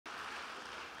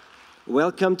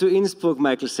Welcome to Innsbruck,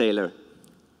 Michael Saylor.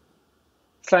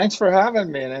 Thanks for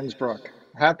having me in Innsbruck.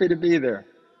 Happy to be there.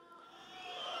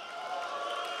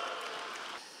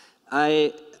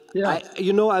 I, Yeah.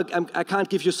 I can't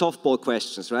give you softball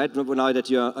questions, right? Now that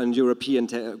you're on European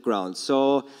ground.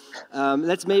 So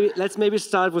let's maybe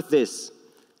start with this.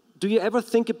 Do you ever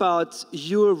think about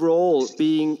your role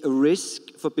being a risk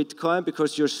for Bitcoin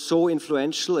because you're so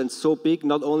influential and so big,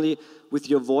 not only with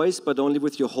your voice, but only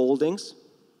with your holdings?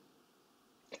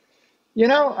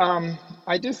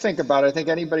 I do think about it. I think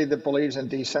anybody that believes in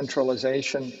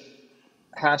decentralization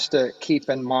has to keep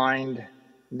in mind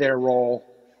their role.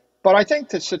 But I think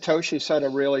that Satoshi set a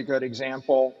really good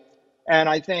example. And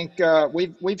I think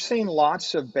we've seen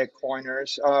lots of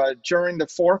Bitcoiners during the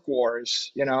fork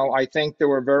wars. I think there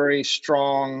were very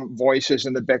strong voices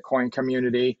in the Bitcoin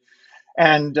community.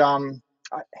 And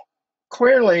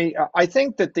clearly, I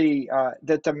think that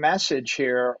the message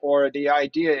here or the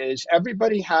idea is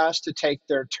everybody has to take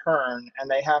their turn and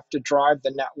they have to drive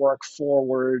the network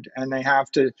forward and they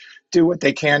have to do what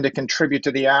they can to contribute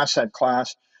to the asset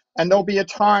class. And there'll be a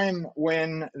time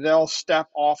when they'll step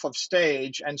off of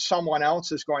stage and someone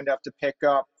else is going to have to pick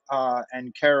up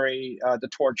and carry the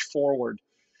torch forward.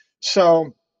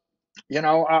 So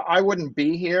I wouldn't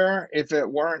be here if it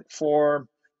weren't for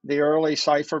the early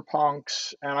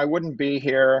cypherpunks, and I wouldn't be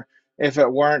here if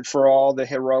it weren't for all the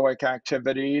heroic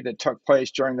activity that took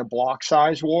place during the block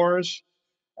size wars.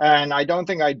 And I don't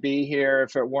think I'd be here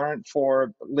if it weren't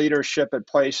for leadership at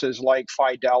places like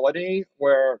Fidelity,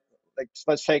 where, like,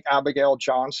 let's take Abigail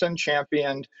Johnson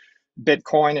championed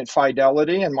Bitcoin at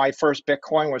Fidelity, and my first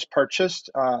Bitcoin was purchased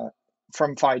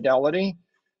from Fidelity.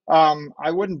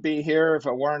 I wouldn't be here if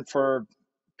it weren't for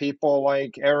people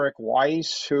like Eric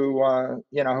Weiss, who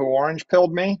orange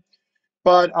pilled me.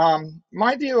 But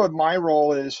my view of my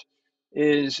role is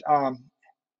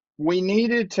we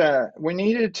needed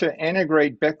to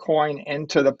integrate Bitcoin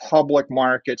into the public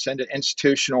markets, into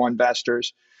institutional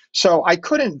investors. So I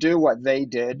couldn't do what they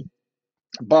did,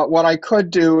 but what I could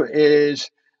do is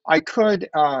I could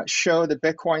show that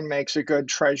Bitcoin makes a good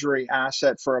treasury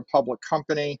asset for a public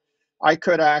company. I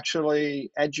could actually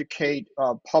educate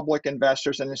public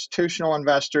investors and institutional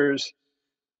investors.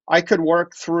 I could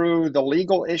work through the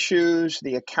legal issues,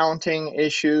 the accounting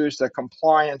issues, the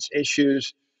compliance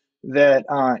issues that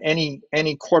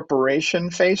any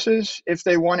corporation faces if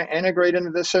they want to integrate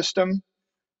into the system.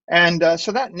 And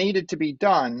so that needed to be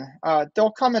done.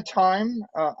 There'll come a time,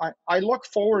 I look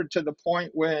forward to the point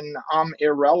when I'm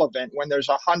irrelevant, when there's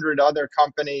 100 other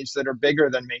companies that are bigger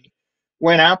than me.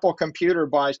 When Apple Computer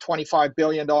buys $25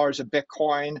 billion of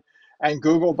Bitcoin and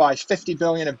Google buys 50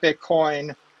 billion of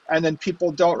Bitcoin, and then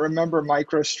people don't remember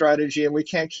MicroStrategy and we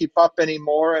can't keep up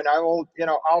anymore. And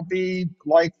I'll be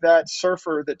like that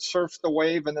surfer that surfs the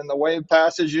wave and then the wave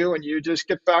passes you and you just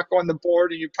get back on the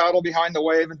board and you paddle behind the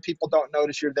wave and people don't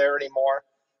notice you're there anymore.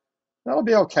 That'll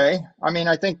be okay. I mean,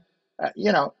 I think,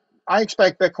 I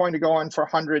expect Bitcoin to go on for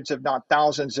hundreds, if not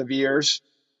thousands of years.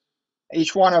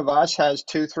 Each one of us has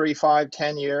 2, 3, 5,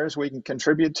 10 years we can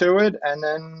contribute to it. And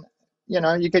then,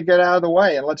 you could get out of the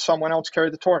way and let someone else carry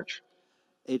the torch.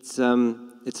 It's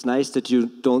nice that you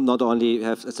don't not only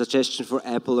have a suggestion for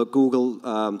Apple or Google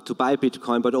to buy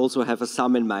Bitcoin, but also have a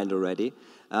sum in mind already.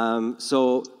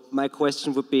 So my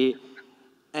question would be,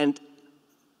 and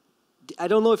I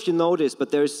don't know if you know this,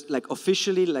 but there's like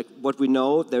officially, like what we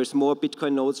know, there's more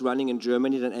Bitcoin nodes running in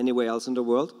Germany than anywhere else in the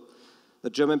world. The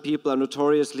German people are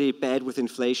notoriously bad with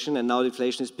inflation, and now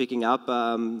inflation is picking up.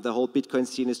 The whole Bitcoin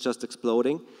scene is just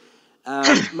exploding.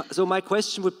 So my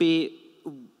question would be,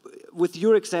 with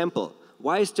your example,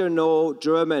 why is there no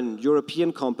German,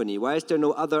 European company? Why is there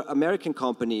no other American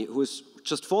company who's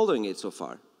just following it so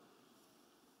far?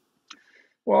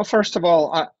 Well, first of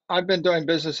all, I've been doing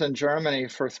business in Germany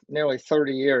for nearly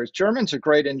 30 years. Germans are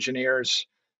great engineers,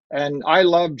 and I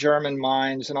love German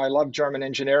minds and I love German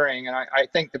engineering. And I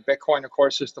think that Bitcoin, of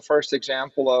course, is the first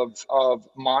example of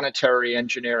monetary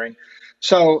engineering.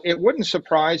 So it wouldn't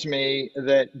surprise me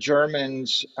that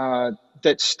Germans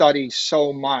that study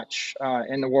so much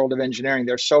in the world of engineering,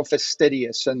 they're so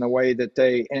fastidious in the way that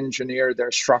they engineer their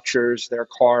structures, their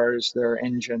cars, their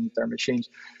engines, their machines.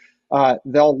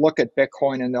 They'll look at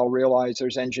Bitcoin and they'll realize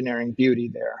there's engineering beauty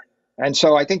there. And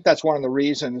so I think that's one of the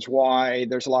reasons why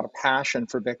there's a lot of passion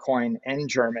for Bitcoin in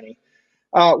Germany.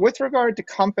 With regard to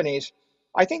companies,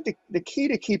 I think the key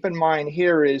to keep in mind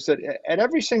here is that at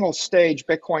every single stage,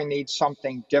 Bitcoin needs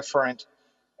something different.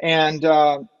 And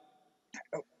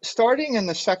starting in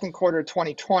the second quarter of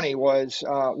 2020 was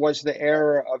the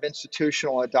era of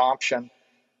institutional adoption.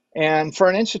 And for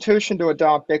an institution to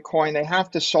adopt Bitcoin, they have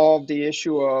to solve the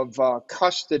issue of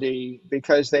custody,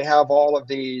 because they have all of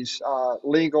these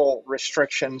legal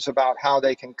restrictions about how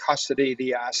they can custody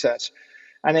the assets.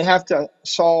 And they have to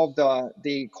solve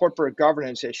the corporate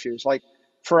governance issues. Like,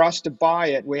 for us to buy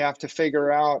it, we have to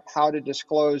figure out how to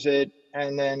disclose it,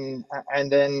 and then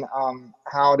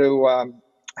how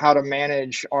to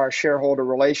manage our shareholder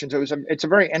relations. It's a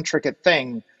very intricate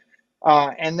thing.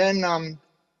 And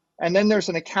then there's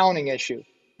an accounting issue.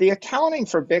 The accounting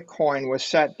for Bitcoin was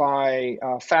set by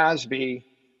FASB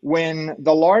when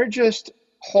the largest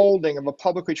holding of a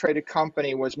publicly traded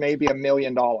company was maybe $1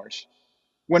 million.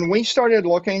 When we started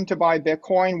looking to buy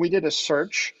Bitcoin, we did a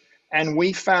search, and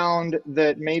we found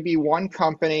that maybe one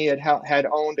company had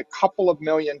owned a couple of $1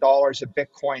 million of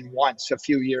Bitcoin once a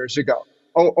few years ago,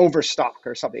 over stock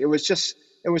or something. It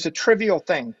was a trivial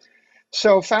thing.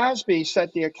 So FASB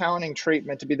set the accounting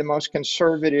treatment to be the most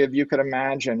conservative you could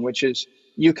imagine, which is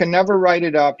you can never write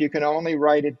it up, you can only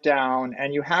write it down,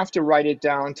 and you have to write it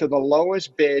down to the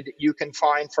lowest bid you can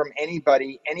find from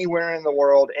anybody anywhere in the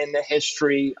world in the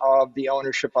history of the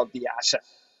ownership of the asset.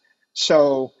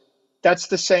 So that's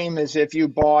the same as if you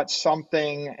bought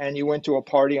something and you went to a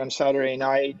party on Saturday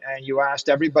night and you asked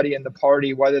everybody in the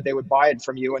party whether they would buy it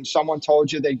from you, and someone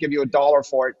told you they'd give you $1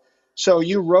 for it. So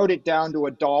you wrote it down to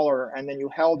 $1 and then you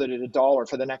held it at $1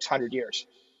 for the next 100 years.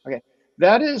 Okay,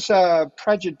 that is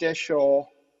prejudicial,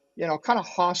 kind of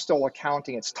hostile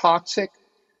accounting. It's toxic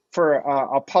for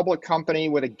a public company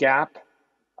with a gap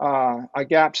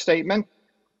statement.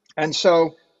 And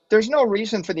so there's no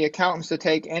reason for the accountants to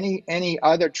take any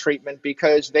other treatment,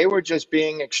 because they were just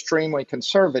being extremely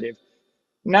conservative.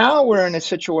 Now we're in a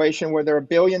situation where there are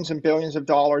billions and billions of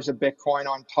dollars of Bitcoin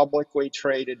on publicly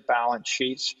traded balance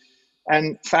sheets,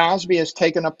 and FASB has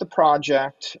taken up the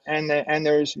project, and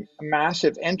there's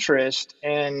massive interest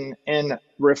in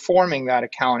reforming that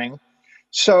accounting.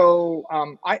 So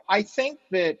I think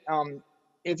that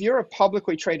if you're a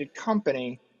publicly traded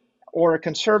company or a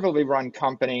conservatively run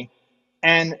company,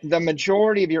 and the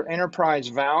majority of your enterprise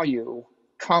value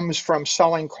comes from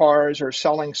selling cars or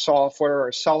selling software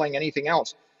or selling anything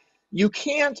else, you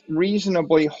can't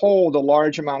reasonably hold a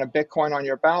large amount of Bitcoin on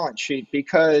your balance sheet,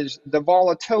 because the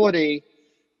volatility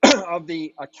of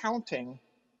the accounting,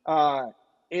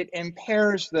 it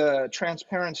impairs the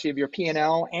transparency of your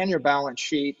P&L and your balance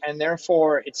sheet, and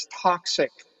therefore it's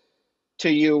toxic to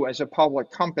you as a public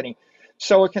company.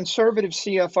 So a conservative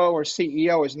CFO or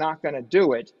CEO is not going to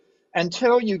do it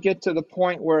until you get to the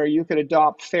point where you could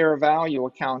adopt fair value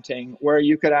accounting, where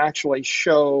you could actually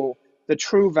show the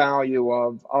true value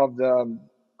of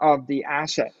the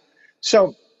asset.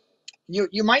 So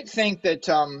you might think that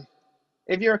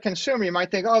if you're a consumer, you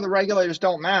might think, oh, the regulators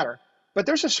don't matter. But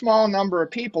there's a small number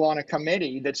of people on a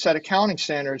committee that set accounting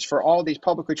standards for all these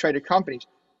publicly traded companies,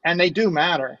 and they do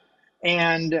matter.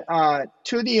 And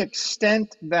to the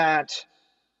extent that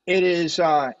it is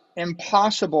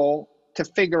impossible to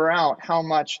figure out how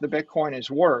much the Bitcoin is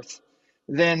worth,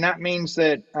 then that means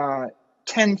that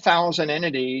 10,000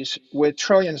 entities with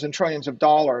trillions and trillions of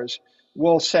dollars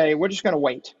will say, we're just going to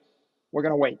wait. We're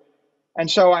going to wait. And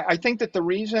so I think that the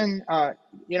reason,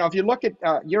 if you look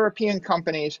at European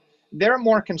companies, they're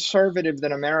more conservative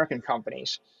than American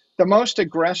companies. The most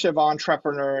aggressive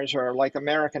entrepreneurs are like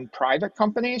American private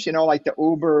companies, like the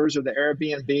Ubers or the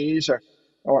Airbnbs,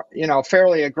 or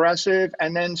fairly aggressive.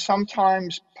 And then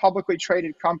sometimes publicly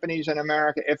traded companies in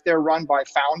America, if they're run by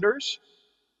founders,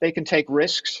 they can take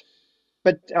risks.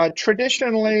 But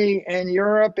traditionally in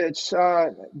Europe, it's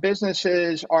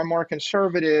businesses are more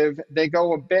conservative. They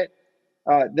go a bit.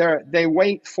 They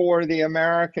wait for the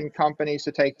American companies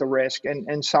to take the risk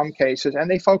in some cases, and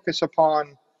they focus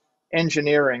upon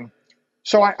engineering.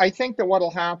 So I think that what will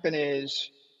happen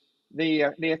is the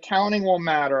accounting will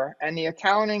matter, and the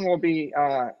accounting will be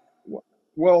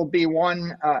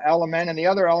one element, and the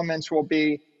other elements will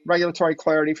be regulatory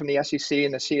clarity from the SEC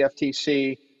and the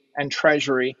CFTC and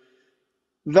Treasury.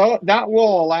 Though that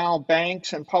will allow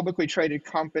banks and publicly traded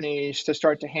companies to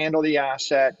start to handle the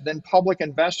asset, then public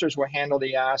investors will handle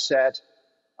the asset.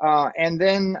 And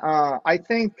then I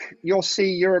think you'll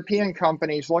see European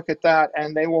companies look at that,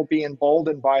 and they will be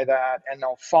emboldened by that, and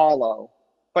they'll follow.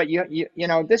 But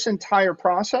this entire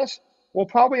process will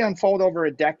probably unfold over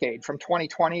a decade, from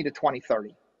 2020 to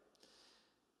 2030.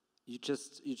 You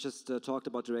just talked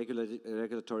about the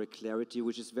regulatory clarity,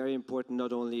 which is very important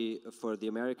not only for the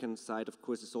American side, of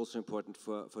course, it's also important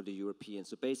for the European.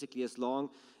 So basically, as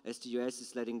long as the US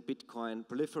is letting Bitcoin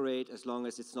proliferate, as long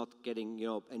as it's not getting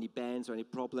any bans or any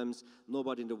problems,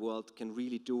 nobody in the world can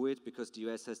really do it, because the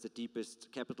US has the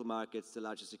deepest capital markets, the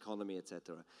largest economy,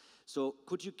 etc. So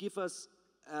could you give us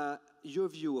your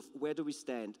view of where do we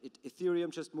stand?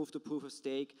 Ethereum just moved to proof of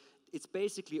stake. It's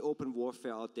basically open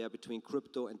warfare out there between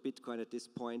crypto and Bitcoin at this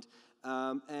point.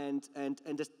 And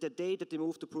the day that they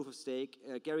move to proof of stake,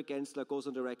 Gary Gensler goes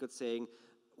on the record saying,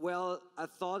 well, I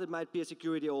thought it might be a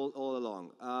security all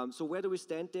along. So where do we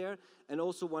stand there? And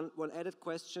also one added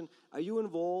question, are you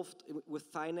involved with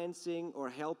financing or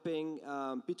helping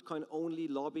Bitcoin-only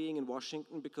lobbying in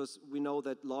Washington? Because we know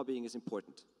that lobbying is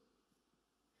important.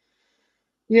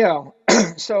 Yeah,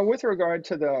 so with regard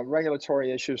to the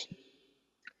regulatory issues,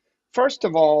 first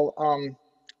of all,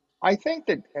 I think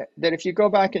that if you go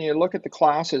back and you look at the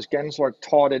classes Gensler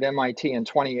taught at MIT in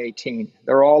 2018,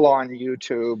 they're all on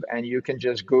YouTube, and you can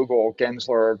just Google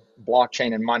Gensler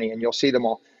blockchain and money, and you'll see them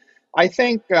all. I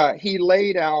think he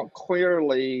laid out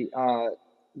clearly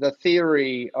the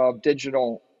theory of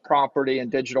digital property and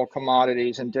digital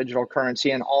commodities and digital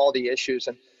currency and all the issues.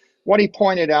 And what he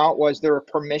pointed out was there are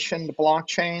permissioned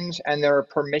blockchains and there are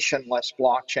permissionless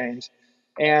blockchains.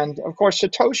 And of course,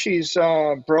 Satoshi's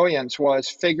brilliance was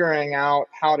figuring out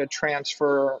how to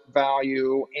transfer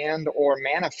value and or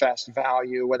manifest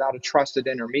value without a trusted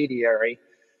intermediary.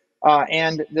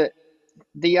 And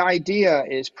the idea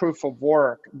is proof of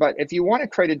work. But if you want to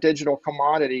create a digital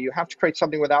commodity, you have to create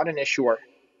something without an issuer.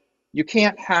 You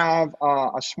can't have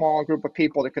a small group of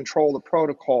people that control the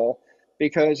protocol,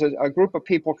 because a group of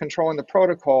people controlling the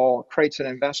protocol creates an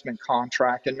investment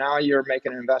contract, and now you're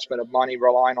making an investment of money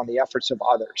relying on the efforts of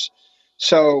others.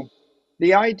 So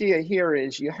the idea here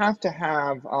is you have to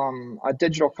have a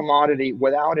digital commodity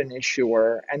without an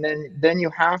issuer, and then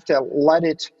you have to let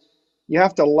it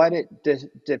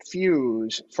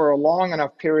diffuse for a long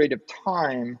enough period of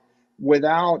time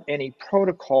without any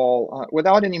protocol,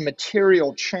 without any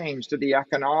material change to the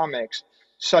economics,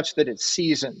 such that it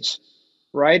seasons.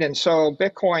 Right. And so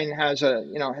Bitcoin has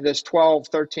this 12,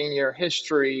 13-year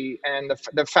history. And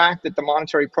the fact that the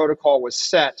monetary protocol was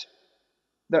set,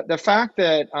 the fact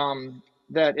that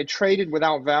that it traded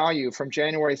without value from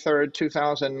January 3rd,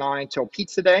 2009 till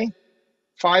pizza day,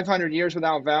 500 years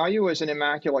without value, is an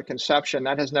immaculate conception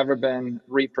that has never been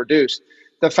reproduced.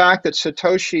 The fact that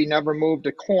Satoshi never moved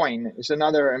a coin is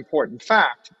another important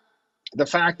fact. The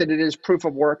fact that it is proof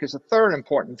of work is a third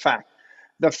important fact.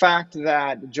 The fact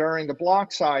that during the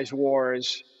block size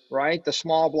wars, right, the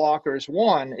small blockers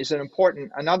won is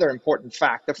another important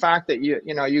fact. The fact that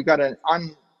you got an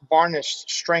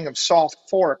unvarnished string of soft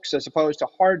forks as opposed to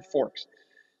hard forks,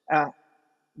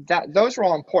 those are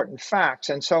all important facts.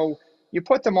 And so you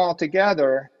put them all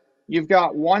together, you've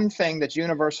got one thing that's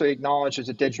universally acknowledged as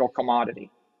a digital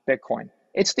commodity, Bitcoin.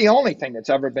 It's the only thing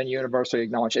that's ever been universally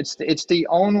acknowledged. It's the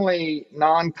only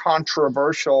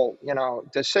non-controversial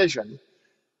decision.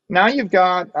 Now you've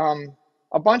got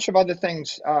a bunch of other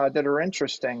things that are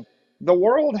interesting. The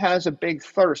world has a big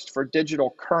thirst for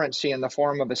digital currency in the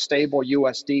form of a stable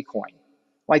USD coin.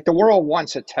 Like the world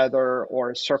wants a Tether or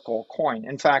a Circle coin.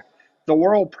 In fact, the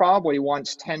world probably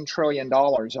wants $10 trillion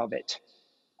of it.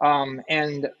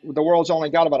 And the world's only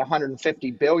got about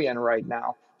 150 billion right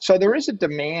now. So there is a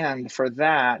demand for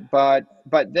that, but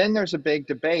then there's a big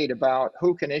debate about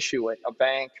who can issue it, a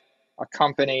bank, a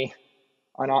company,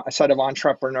 a set of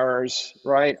entrepreneurs,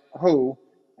 right? Who?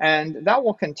 And that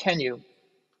will continue.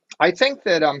 I think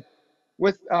that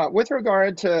with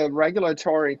regard to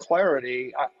regulatory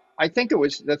clarity, I think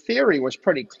the theory was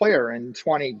pretty clear in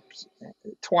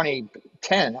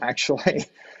 2010, actually.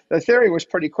 The theory was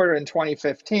pretty clear in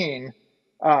 2015.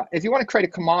 If you want to create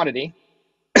a commodity,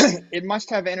 it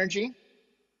must have energy,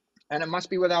 and it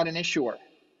must be without an issuer.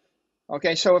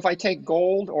 Okay, so if I take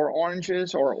gold or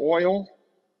oranges or oil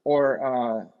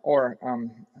or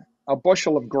a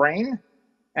bushel of grain,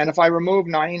 and if I remove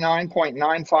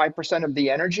 99.95% of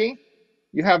the energy,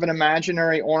 you have an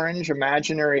imaginary orange,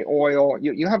 imaginary oil.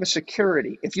 You have a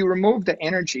security. If you remove the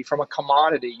energy from a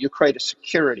commodity, you create a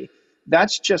security.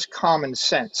 That's just common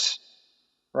sense,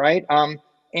 right?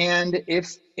 And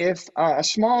if a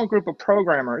small group of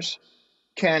programmers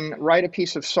can write a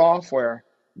piece of software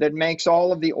that makes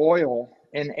all of the oil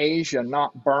in Asia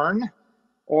not burn,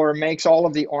 or makes all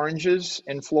of the oranges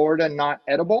in Florida not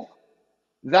edible,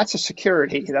 that's a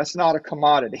security. That's not a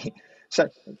commodity. So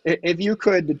if you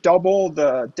could double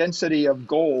the density of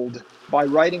gold by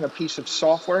writing a piece of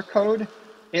software code,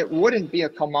 it wouldn't be a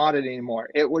commodity anymore.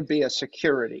 It would be a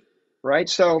security, right?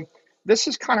 So this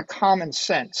is kind of common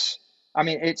sense. I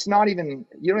mean, it's not even,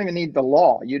 you don't even need the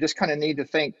law. You just kind of need to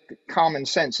think common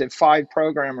sense. If 5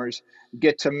 programmers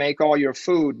get to make all your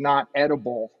food not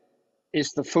edible,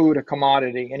 is the food a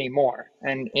commodity anymore?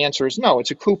 And the answer is no,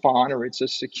 it's a coupon or it's a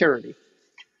security.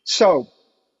 So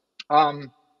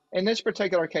in this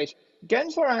particular case,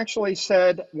 Gensler actually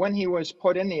said when he was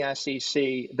put in the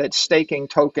SEC that staking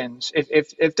tokens,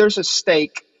 if there's a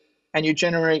stake and you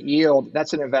generate yield,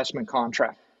 that's an investment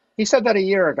contract. He said that a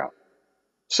year ago.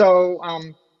 So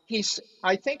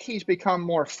I think he's become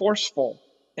more forceful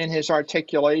in his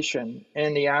articulation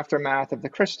in the aftermath of the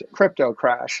crypto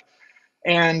crash.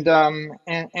 And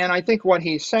I think what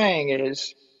he's saying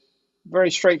is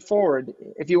very straightforward.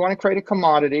 If you want to create a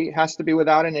commodity, it has to be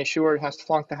without an issuer. It has to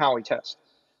flunk the Howey test.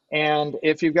 And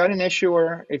if you've got an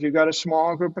issuer, if you've got a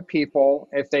small group of people,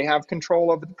 if they have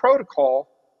control over the protocol,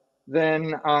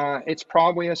 then it's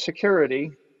probably a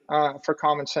security for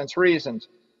common sense reasons.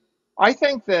 I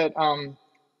think that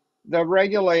the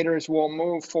regulators will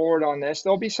move forward on this.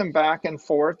 There'll be some back and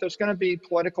forth. There's going to be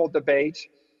political debate.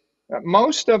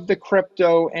 Most of the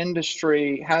crypto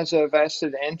industry has a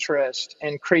vested interest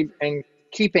in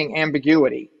keeping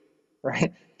ambiguity,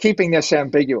 right? Keeping this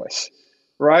ambiguous,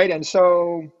 right? And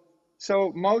so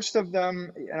most of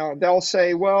them, they'll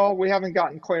say, well, we haven't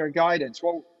gotten clear guidance.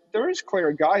 Well, there is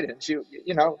clear guidance. You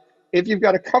know, if you've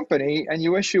got a company and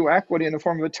you issue equity in the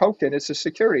form of a token, it's a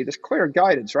security. There's clear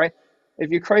guidance, right? If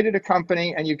you created a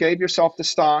company and you gave yourself the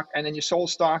stock and then you sold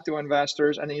stock to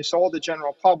investors and then you sold the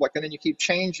general public and then you keep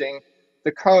changing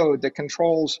the code that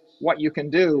controls what you can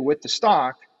do with the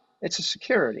stock, it's a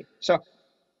security. So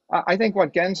I think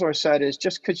what Gensler said is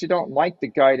just because you don't like the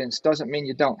guidance doesn't mean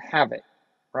you don't have it,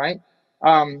 right?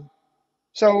 To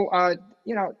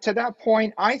that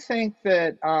point, I think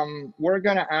that we're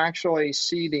going to actually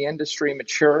see the industry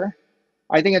mature.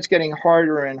 I think it's getting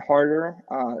harder and harder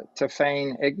to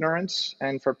feign ignorance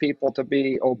and for people to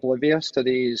be oblivious to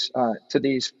these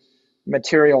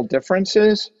material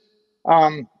differences.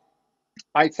 I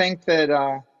think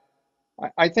that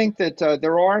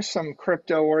there are some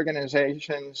crypto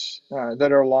organizations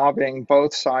that are lobbying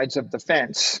both sides of the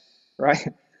fence, right?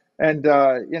 And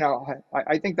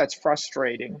I think that's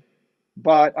frustrating.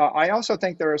 But I also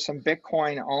think there are some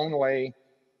Bitcoin only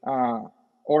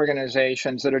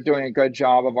organizations that are doing a good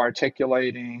job of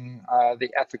articulating the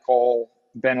ethical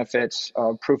benefits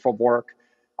of proof of work.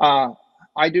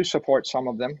 I do support some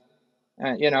of them,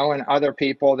 and other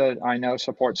people that I know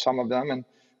support some of them. And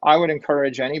I would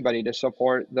encourage anybody to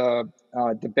support the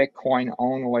Bitcoin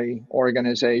only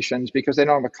organizations because they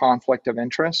don't have a conflict of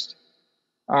interest.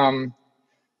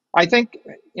 I think,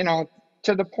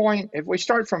 to the point, if we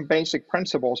start from basic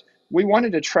principles, we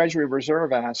wanted a treasury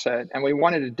reserve asset and we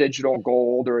wanted a digital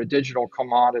gold or a digital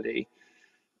commodity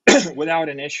without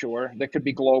an issuer that could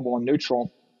be global and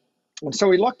neutral. And so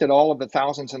we looked at all of the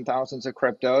thousands and thousands of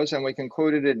cryptos and we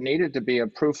concluded it needed to be a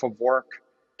proof of work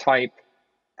type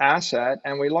asset.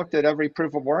 And we looked at every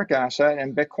proof of work asset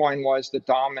and Bitcoin was the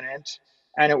dominant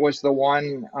and it was the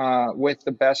one with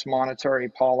the best monetary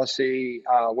policy,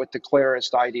 with the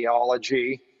clearest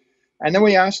ideology. And then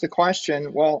we asked the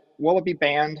question, well, will it be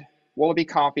banned? Will it be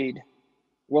copied?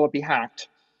 Will it be hacked?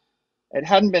 It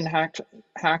hadn't been hacked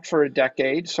for a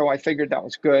decade, so I figured that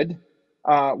was good.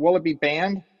 Will it be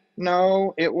banned?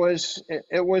 No, it was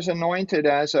anointed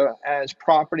as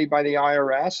property by the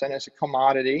IRS and as a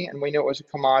commodity, and we knew it was a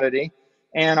commodity.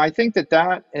 And I think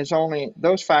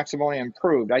those facts have only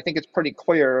improved. I think it's pretty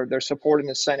clear there's support in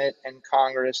the Senate and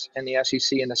Congress and the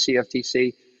SEC and the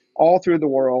CFTC all through the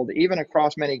world, even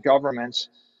across many governments,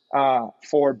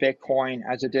 for Bitcoin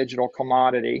as a digital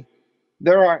commodity.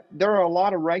 There are a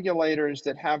lot of regulators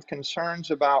that have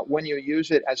concerns about when you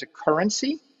use it as a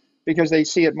currency because they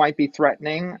see it might be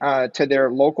threatening to their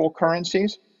local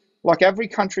currencies. Look, every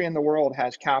country in the world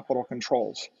has capital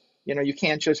controls. You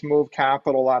can't just move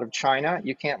capital out of China.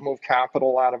 You can't move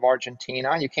capital out of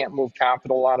Argentina. You can't move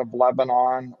capital out of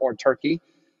Lebanon or Turkey.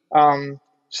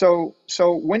 So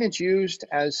when it's used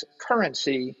as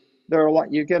currency,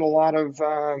 you get a lot of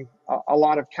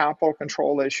capital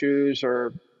control issues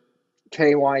or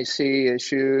KYC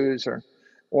issues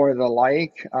or the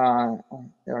like,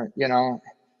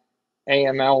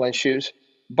 AML issues.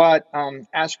 But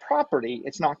as property,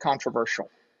 it's not controversial.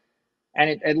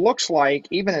 And it looks like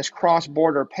even as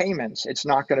cross-border payments, it's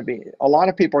not going to be. A lot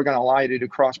of people are going to allow you to do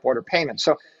cross-border payments.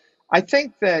 So I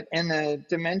think that in the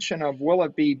dimension of will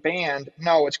it be banned?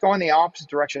 No, it's going the opposite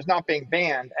direction. It's not being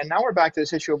banned. And now we're back to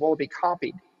this issue of will it be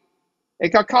copied? It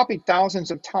got copied thousands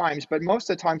of times, but most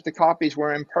of the times the copies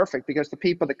were imperfect because the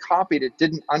people that copied it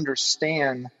didn't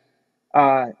understand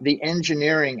the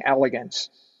engineering elegance.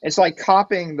 It's like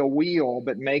copying the wheel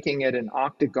but making it an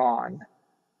octagon,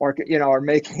 or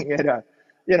making it a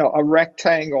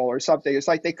rectangle or something. It's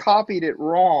like they copied it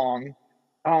wrong.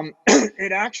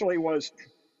 It actually was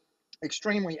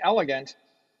extremely elegant,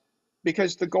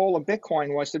 because the goal of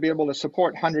Bitcoin was to be able to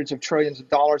support hundreds of trillions of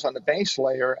dollars on the base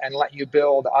layer and let you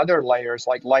build other layers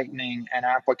like Lightning and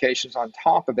applications on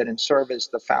top of it and serve as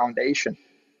the foundation.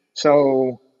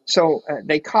 So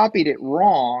they copied it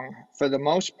wrong for the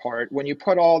most part. When you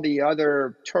put all the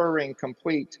other Turing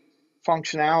complete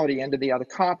functionality into the other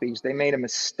copies, they made a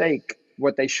mistake.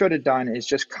 What they should have done is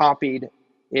just copied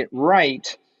it right.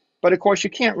 But of course, you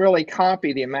can't really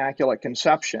copy the Immaculate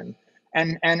Conception.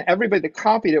 And everybody that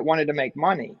copied it wanted to make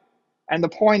money. And the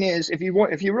point is, if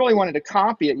you really wanted to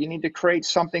copy it, you need to create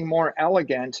something more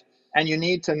elegant, and you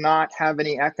need to not have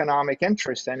any economic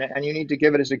interest in it, and you need to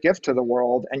give it as a gift to the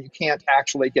world, and you can't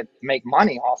actually make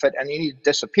money off it, and you need to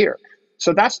disappear.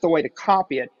 So that's the way to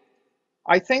copy it.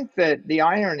 I think that the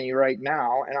irony right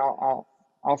now, and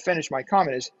I'll finish my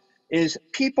comment, is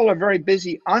people are very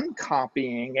busy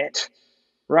uncopying it,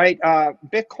 right?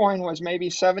 Bitcoin was maybe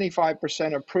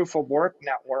 75% of proof of work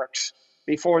networks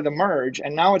before the merge,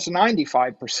 and now it's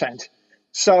 95%.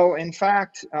 So in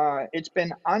fact, it's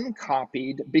been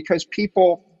uncopied because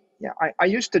people, I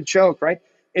used to joke, right?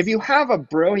 If you have a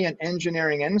brilliant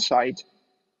engineering insight,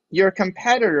 your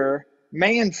competitor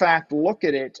may in fact look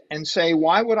at it and say,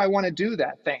 why would I want to do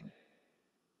that thing?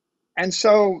 And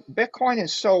so Bitcoin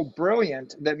is so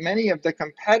brilliant that many of the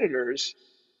competitors,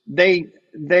 they're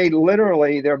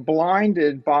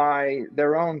blinded by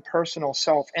their own personal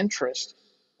self-interest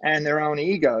and their own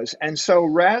egos. And so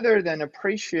rather than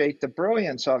appreciate the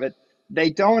brilliance of it,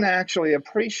 they don't actually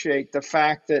appreciate the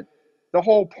fact that the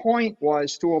whole point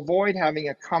was to avoid having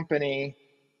a company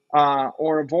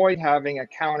or avoid having a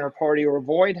counterparty or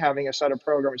avoid having a set of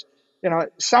programs.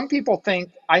 Some people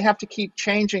think I have to keep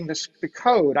changing the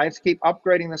code. I have to keep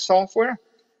upgrading the software.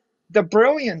 The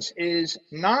brilliance is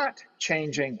not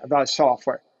changing the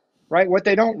software, right? What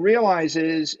they don't realize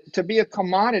is to be a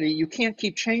commodity, you can't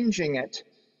keep changing it.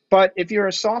 But if you're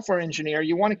a software engineer,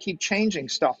 you want to keep changing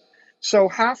stuff. So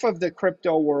half of the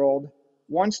crypto world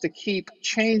wants to keep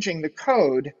changing the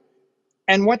code.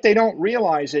 And what they don't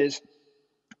realize is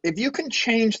if you can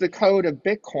change the code of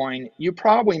Bitcoin, you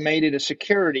probably made it a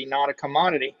security, not a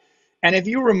commodity. And if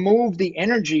you remove the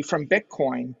energy from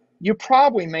Bitcoin, you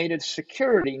probably made it a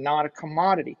security, not a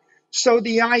commodity. So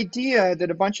the idea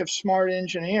that a bunch of smart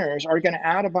engineers are going to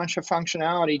add a bunch of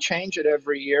functionality, change it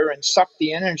every year, and suck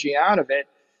the energy out of it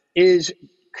is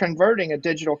converting a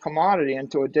digital commodity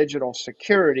into a digital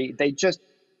security. They just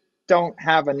don't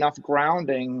have enough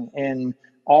grounding in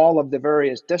all of the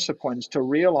various disciplines to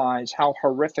realize how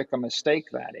horrific a mistake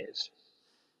that is.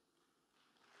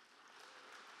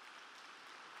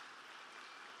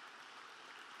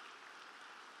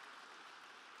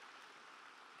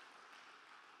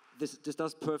 This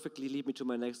does perfectly lead me to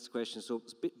my next question. So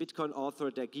Bitcoin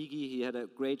author Dagigi, he had a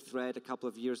great thread a couple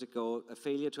of years ago, a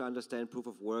failure to understand proof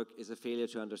of work is a failure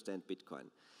to understand Bitcoin.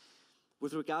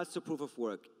 With regards to proof of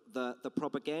work, the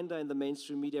propaganda in the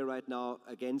mainstream media right now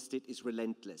against it is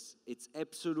relentless. It's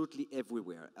absolutely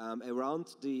everywhere.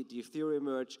 Around the Ethereum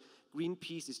merge,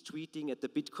 Greenpeace is tweeting at the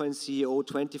Bitcoin CEO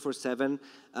 24/7,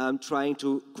 trying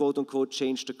to quote-unquote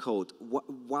change the code.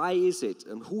 Why is it?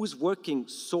 And who is working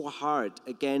so hard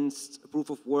against proof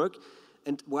of work?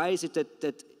 And why is it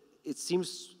that it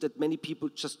seems that many people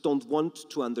just don't want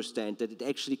to understand that it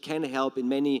actually can help in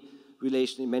many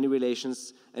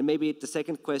relations? And maybe the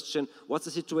second question, what's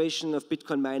the situation of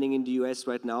Bitcoin mining in the US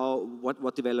right now?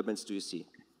 What developments do you see?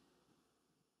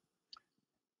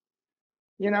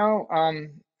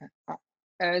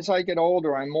 As I get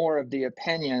older, I'm more of the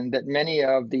opinion that many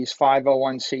of these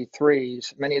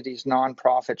 501c3s, many of these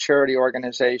nonprofit charity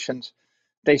organizations,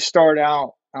 they start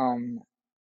out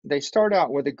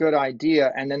with a good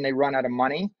idea and then they run out of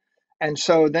money. And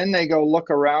so then they go look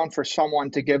around for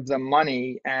someone to give them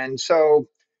money. And so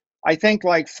I think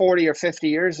like 40 or 50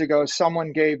 years ago,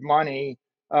 someone gave money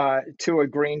to a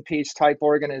Greenpeace type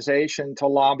organization to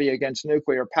lobby against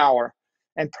nuclear power.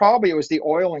 And probably it was the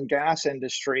oil and gas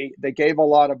industry that gave a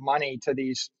lot of money to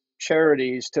these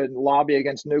charities to lobby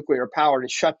against nuclear power, to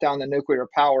shut down the nuclear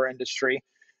power industry.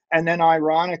 And then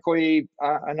ironically,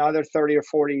 another 30 or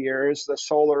 40 years, the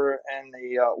solar and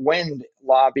the wind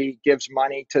lobby gives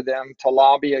money to them to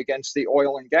lobby against the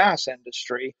oil and gas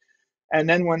industry. And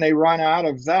then when they run out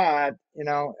of that,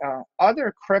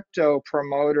 other crypto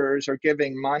promoters are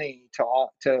giving money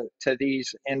to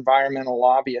these environmental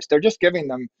lobbyists. They're just giving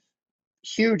them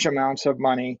huge amounts of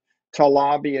money to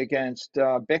lobby against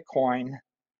Bitcoin.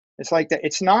 It's like that.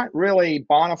 It's not really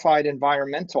bona fide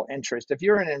environmental interest. If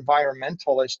you're an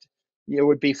environmentalist, you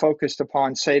would be focused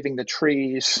upon saving the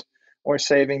trees or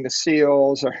saving the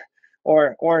seals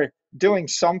or doing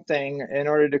something in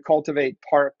order to cultivate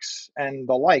parks and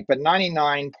the like, but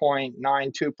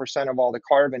 99.92% of all the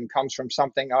carbon comes from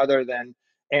something other than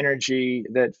energy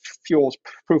that fuels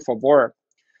proof of work.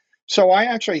 So I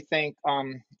actually think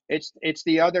it's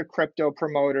the other crypto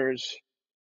promoters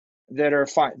that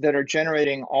are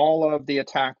generating all of the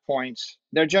attack points.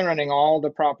 They're generating all the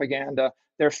propaganda.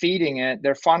 They're feeding it.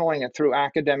 They're funneling it through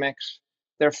academics.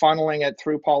 They're funneling it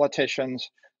through politicians.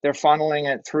 They're funneling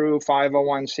it through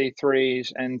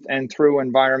 501c3s and through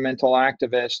environmental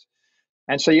activists.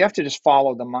 And so you have to just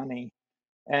follow the money.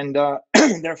 And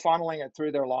they're funneling it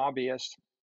through their lobbyists.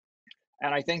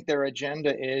 And I think their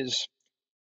agenda is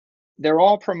they're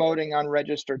all promoting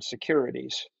unregistered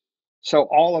securities. So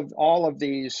all of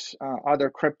these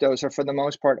other cryptos are for the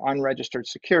most part unregistered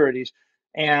securities,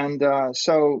 and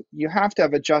so you have to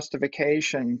have a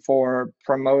justification for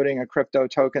promoting a crypto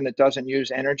token that doesn't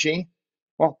use energy.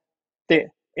 Well,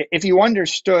 if you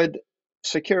understood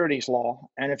securities law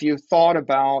and if you thought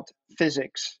about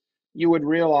physics, you would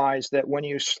realize that when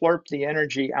you slurp the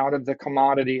energy out of the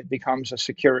commodity, it becomes a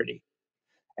security.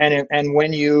 And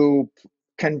when you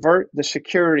convert the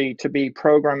security to be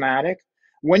programmatic,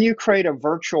 when you create a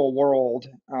virtual world,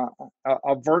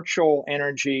 a virtual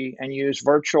energy, and use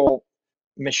virtual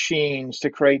machines to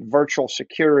create virtual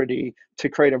security, to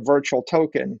create a virtual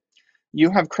token,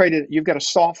 you've got a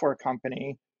software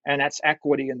company, and that's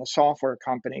equity in the software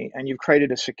company, and you've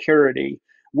created a security,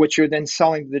 which you're then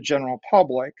selling to the general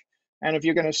public. And if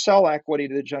you're going to sell equity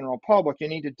to the general public, you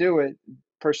need to do it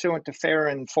pursuant to fair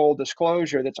and full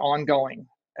disclosure that's ongoing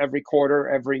every quarter,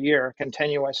 every year,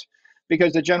 continuous,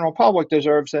 because the general public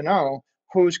deserves to know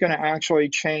who's going to actually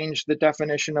change the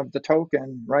definition of the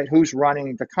token, right? Who's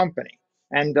running the company.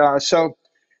 And so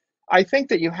I think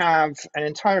that you have an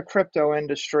entire crypto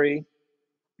industry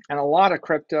and a lot of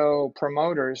crypto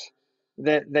promoters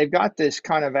that they've got this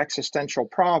kind of existential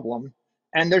problem,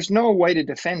 and there's no way to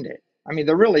defend it. I mean,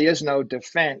 there really is no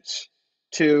defense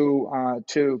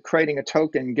to creating a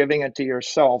token, giving it to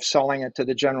yourself, selling it to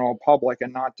the general public,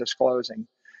 and not disclosing.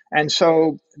 And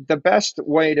so the best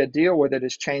way to deal with it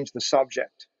is change the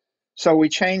subject. So we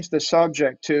change the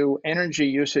subject to energy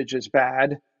usage is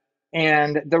bad,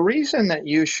 and the reason that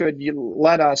you should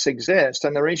let us exist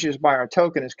and the reason you buy our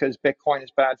token is because Bitcoin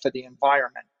is bad for the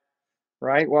environment,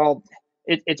 right? Well,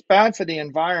 it's bad for the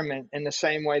environment in the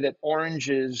same way that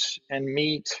oranges and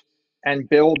meat and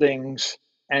buildings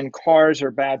and cars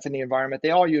are bad for the environment.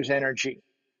 They all use energy.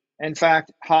 In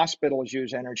fact, hospitals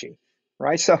use energy,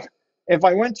 right? So if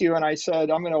I went to you and I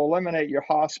said, I'm going to eliminate your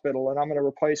hospital and I'm going to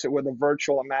replace it with a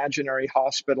virtual imaginary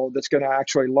hospital that's going to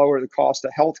actually lower the cost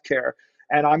of healthcare,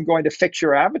 and I'm going to fix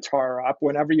your avatar up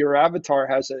whenever your avatar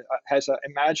has an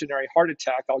imaginary heart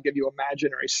attack, I'll give you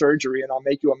imaginary surgery and I'll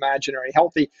make you imaginary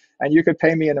healthy, and you could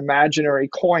pay me in imaginary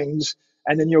coins,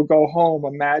 and then you'll go home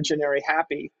imaginary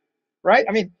happy, right?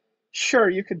 I mean, sure,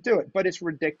 you could do it, but it's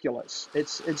ridiculous.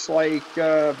 It's like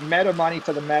meta money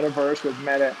for the metaverse with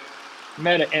meta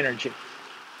energy.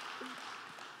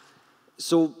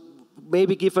 So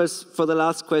maybe give us, for the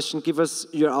last question, give us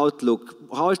your outlook.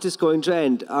 How is this going to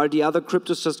end? Are the other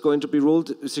cryptos just going to be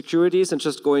ruled securities and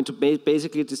just going to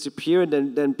basically disappear,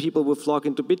 and then people will flock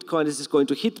into Bitcoin? Is this going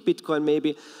to hit Bitcoin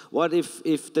maybe? What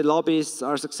if the lobbyists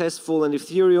are successful and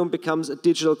Ethereum becomes a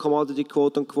digital commodity,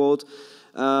 quote unquote?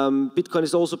 Bitcoin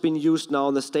is also being used now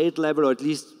on the state level, or at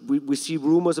least we see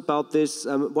rumors about this.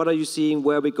 What are you seeing?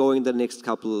 Where are we going in the next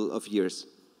couple of years?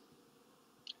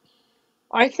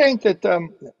 I think that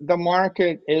the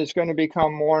market is going to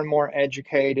become more and more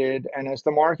educated, and as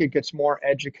the market gets more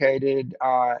educated,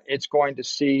 it's going to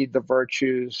see the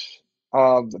virtues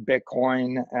of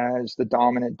Bitcoin as the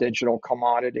dominant digital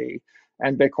commodity,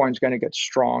 and Bitcoin's going to get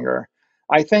stronger.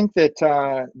 I think that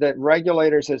that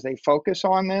regulators, as they focus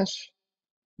on this,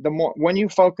 the more when you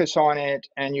focus on it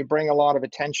and you bring a lot of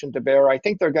attention to bear, I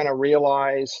think they're going to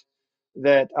realize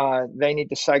that they need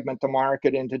to segment the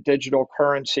market into digital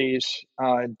currencies,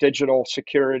 digital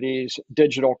securities,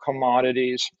 digital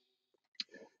commodities,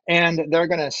 and they're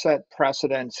going to set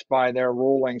precedents by their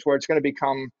rulings where it's going to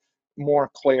become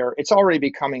more clear. It's already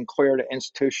becoming clear to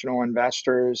institutional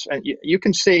investors. And you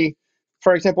can see,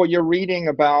 for example, you're reading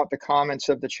about the comments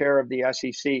of the chair of the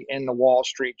SEC in the Wall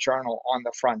Street Journal on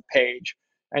the front page,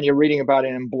 and you're reading about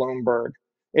it in Bloomberg.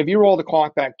 If you roll the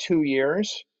clock back 2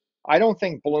 years, I don't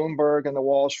think Bloomberg and the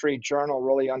Wall Street Journal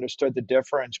really understood the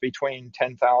difference between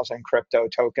 10,000 crypto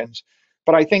tokens.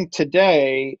 But I think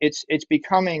today it's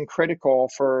becoming critical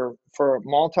for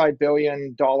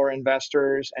multi-billion-dollar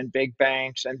investors and big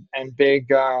banks and big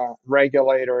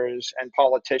regulators and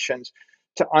politicians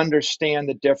to understand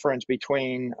the difference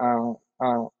between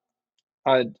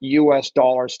a US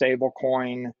dollar stable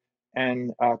coin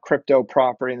and a crypto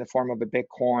property in the form of a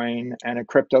Bitcoin and a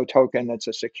crypto token that's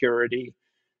a security.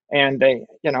 And they,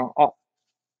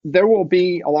 there will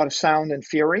be a lot of sound and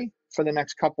fury for the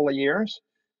next couple of years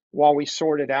while we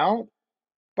sort it out.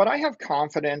 But I have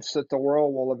confidence that the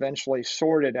world will eventually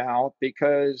sort it out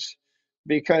because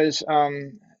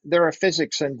there are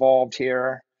physics involved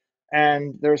here,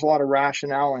 and there's a lot of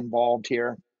rationale involved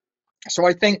here. So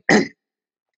I think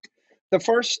the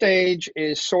first stage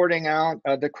is sorting out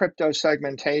the crypto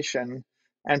segmentation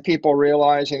and people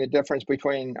realizing the difference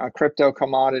between a crypto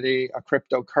commodity, a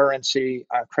cryptocurrency,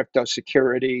 a crypto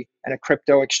security, and a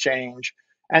crypto exchange.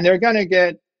 And they're going to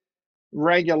get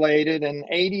regulated, and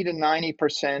 80 to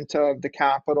 90% of the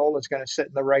capital is going to sit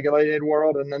in the regulated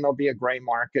world, and then there'll be a gray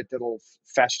market that'll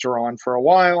fester on for a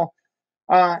while,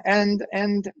 and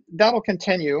that'll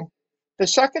continue. The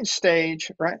second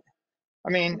stage, right?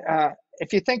 I mean,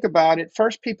 if you think about it,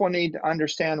 first people need to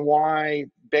understand why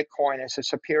Bitcoin is a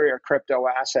superior crypto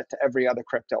asset to every other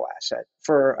crypto asset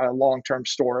for a long-term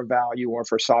store of value or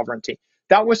for sovereignty.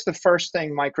 That was the first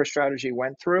thing MicroStrategy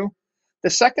went through. The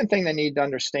second thing they need to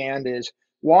understand is,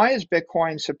 why is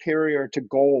Bitcoin superior to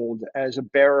gold as a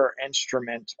bearer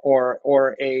instrument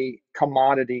or a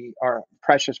commodity or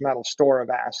precious metal store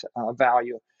of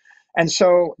value? And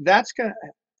so that's going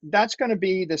to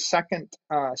be the second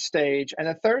stage. And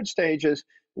the third stage is,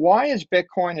 why is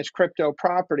Bitcoin as crypto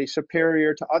property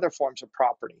superior to other forms of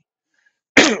property?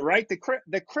 Right?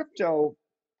 The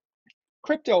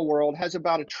crypto world has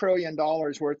about $1 trillion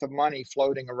worth of money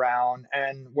floating around,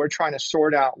 and we're trying to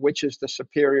sort out which is the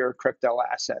superior crypto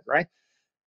asset, right?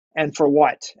 And for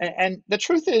what? And the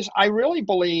truth is, I really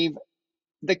believe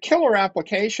the killer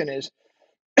application is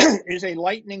a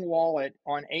Lightning wallet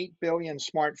on 8 billion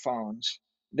smartphones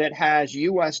that has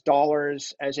US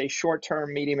dollars as a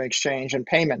short-term medium exchange and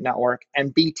payment network,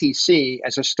 and BTC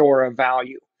as a store of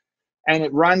value. And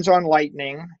it runs on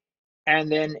Lightning, and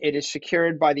then it is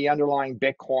secured by the underlying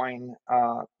Bitcoin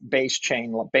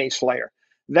base layer.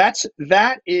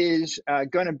 That is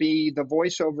going to be the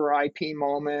voice over IP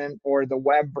moment, or the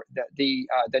web, the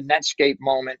Netscape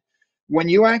moment, when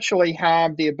you actually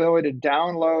have the ability to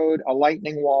download a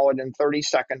Lightning wallet in 30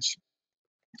 seconds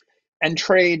and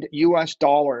trade US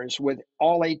dollars with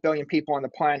all 8 billion people on the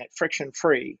planet friction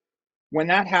free. When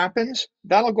that happens,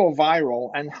 that'll go viral,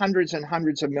 and hundreds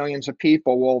of millions of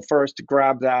people will first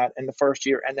grab that in the first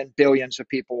year, and then billions of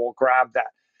people will grab that.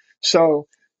 So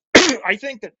I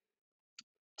think that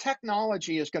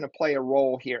technology is going to play a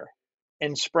role here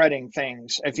in spreading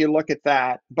things, if you look at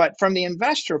that. But from the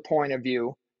investor point of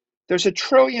view, there's $1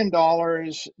 trillion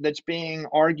that's being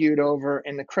argued over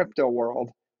in the crypto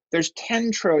world. There's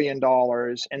 $10 trillion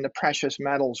in the precious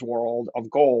metals world of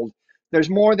gold. There's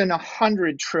more than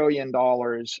 $100 trillion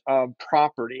of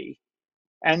property.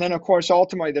 And then, of course,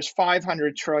 ultimately, there's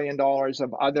 $500 trillion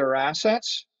of other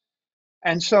assets.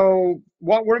 And so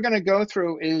what we're going to go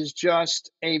through is just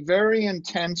a very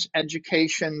intense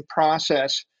education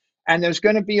process. And there's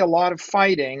going to be a lot of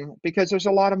fighting because there's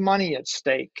a lot of money at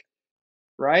stake.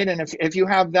 Right. And if you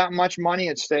have that much money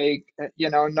at stake,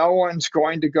 no one's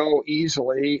going to go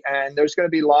easily. And there's going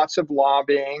to be lots of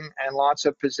lobbying and lots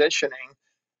of positioning.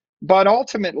 But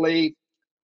ultimately,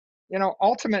 the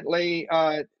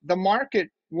market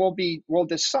will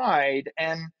decide.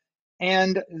 And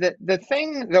the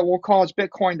thing that will cause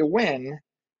Bitcoin to win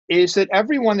is that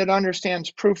everyone that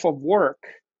understands proof of work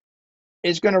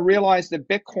is going to realize that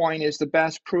Bitcoin is the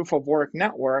best proof of work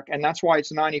network, and that's why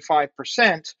it's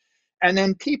 95%. And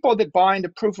then people that buy into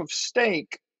proof of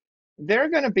stake, they're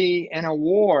going to be in a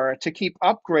war to keep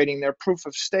upgrading their proof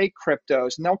of stake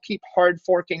cryptos, and they'll keep hard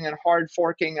forking and hard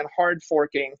forking and hard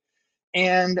forking.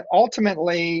 And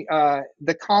ultimately,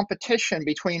 the competition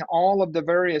between all of the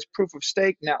various proof of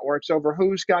stake networks over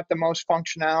who's got the most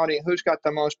functionality and who's got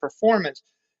the most performance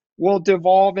will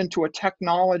devolve into a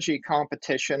technology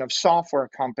competition of software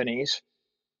companies,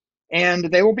 and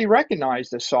they will be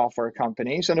recognized as software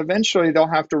companies, and eventually they'll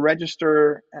have to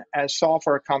register as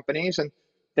software companies, and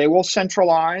they will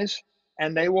centralize,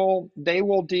 and they will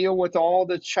deal with all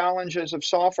the challenges of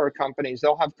software companies.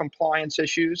 They'll have compliance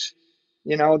issues.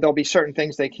 There'll be certain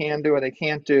things they can do or they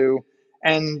can't do,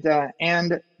 and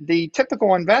the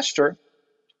typical investor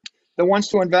that wants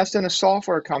to invest in a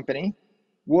software company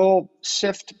will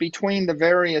sift between the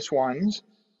various ones,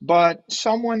 but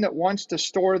someone that wants to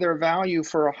store their value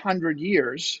for 100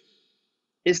 years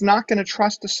is not going to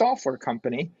trust a software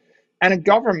company, and a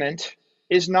government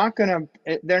is not going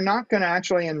to, they're not going to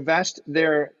actually invest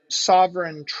their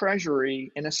sovereign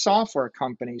treasury in a software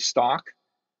company stock.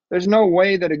 There's no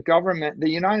way that a government, the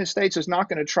United States is not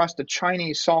going to trust a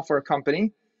Chinese software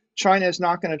company. China is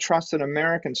not going to trust an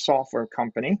American software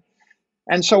company.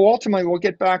 And so ultimately, we'll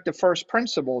get back to first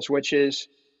principles, which is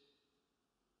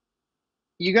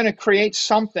you're going to create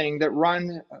something that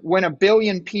runs, when 1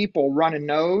 billion people run a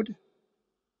node,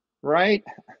 right?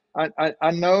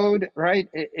 A node, right,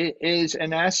 is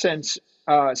in essence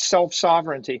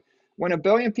self-sovereignty. When 1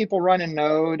 billion people run a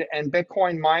node and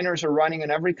Bitcoin miners are running in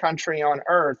every country on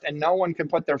earth and no one can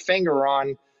put their finger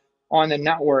on the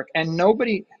network, and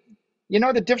nobody, you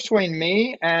know, the difference between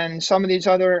me and some of these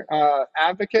other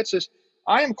advocates is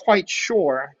I am quite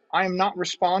sure I am not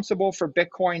responsible for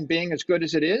Bitcoin being as good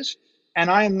as it is,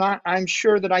 and I'm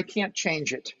sure that I can't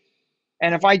change it.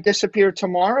 And if I disappear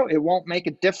tomorrow, it won't make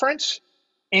a difference.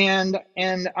 And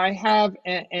I have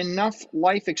enough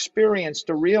life experience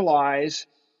to realize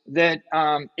that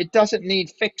it doesn't need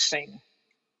fixing,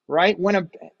 right? When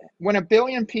 1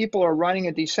 billion people are running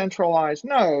a decentralized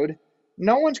node,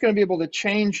 no one's going to be able to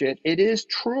change it. It is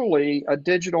truly a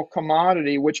digital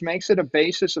commodity, which makes it a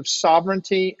basis of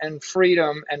sovereignty and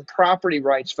freedom and property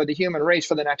rights for the human race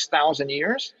for the next 1,000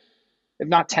 years, if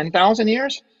not 10,000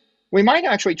 years. We might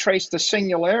actually trace the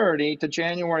singularity to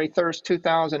January 3rd,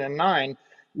 2009,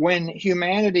 when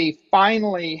humanity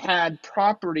finally had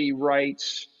property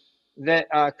rights that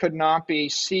could not be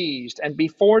seized. And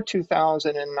before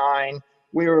 2009,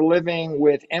 we were living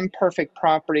with imperfect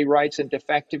property rights and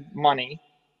defective money.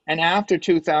 And after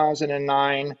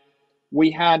 2009,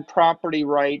 we had property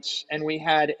rights and we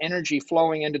had energy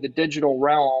flowing into the digital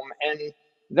realm. And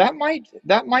that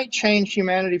might change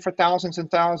humanity for thousands and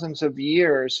thousands of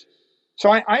years. So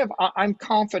I'm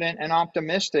confident and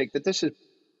optimistic that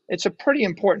it's a pretty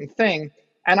important thing.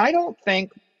 And I don't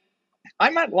think, I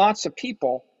met lots of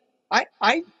people.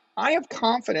 I have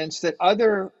confidence that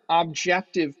other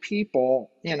objective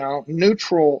people, you know,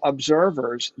 neutral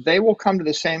observers, they will come to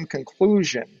the same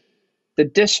conclusion. The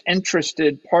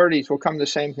disinterested parties will come to the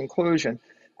same conclusion.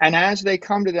 And as they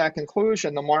come to that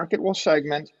conclusion, the market will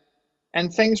segment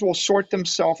and things will sort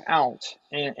themselves out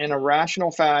in a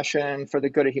rational fashion for the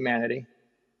good of humanity.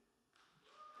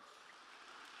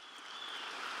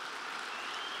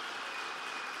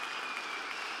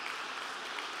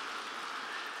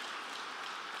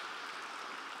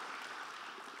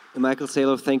 Michael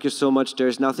Saylor, thank you so much.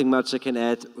 There's nothing much I can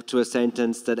add to a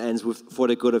sentence that ends with "for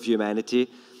the good of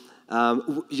humanity."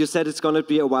 You said it's going to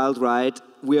be a wild ride.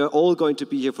 We are all going to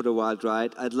be here for the wild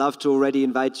ride. I'd love to already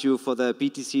invite you for the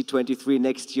BTC23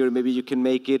 next year. Maybe you can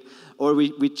make it, or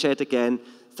we chat again.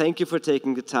 Thank you for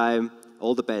taking the time.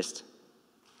 All the best.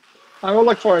 I will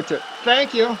look forward to it.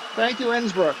 Thank you. Thank you,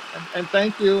 Innsbruck. And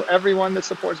thank you, everyone that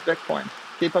supports Bitcoin.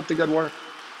 Keep up the good work.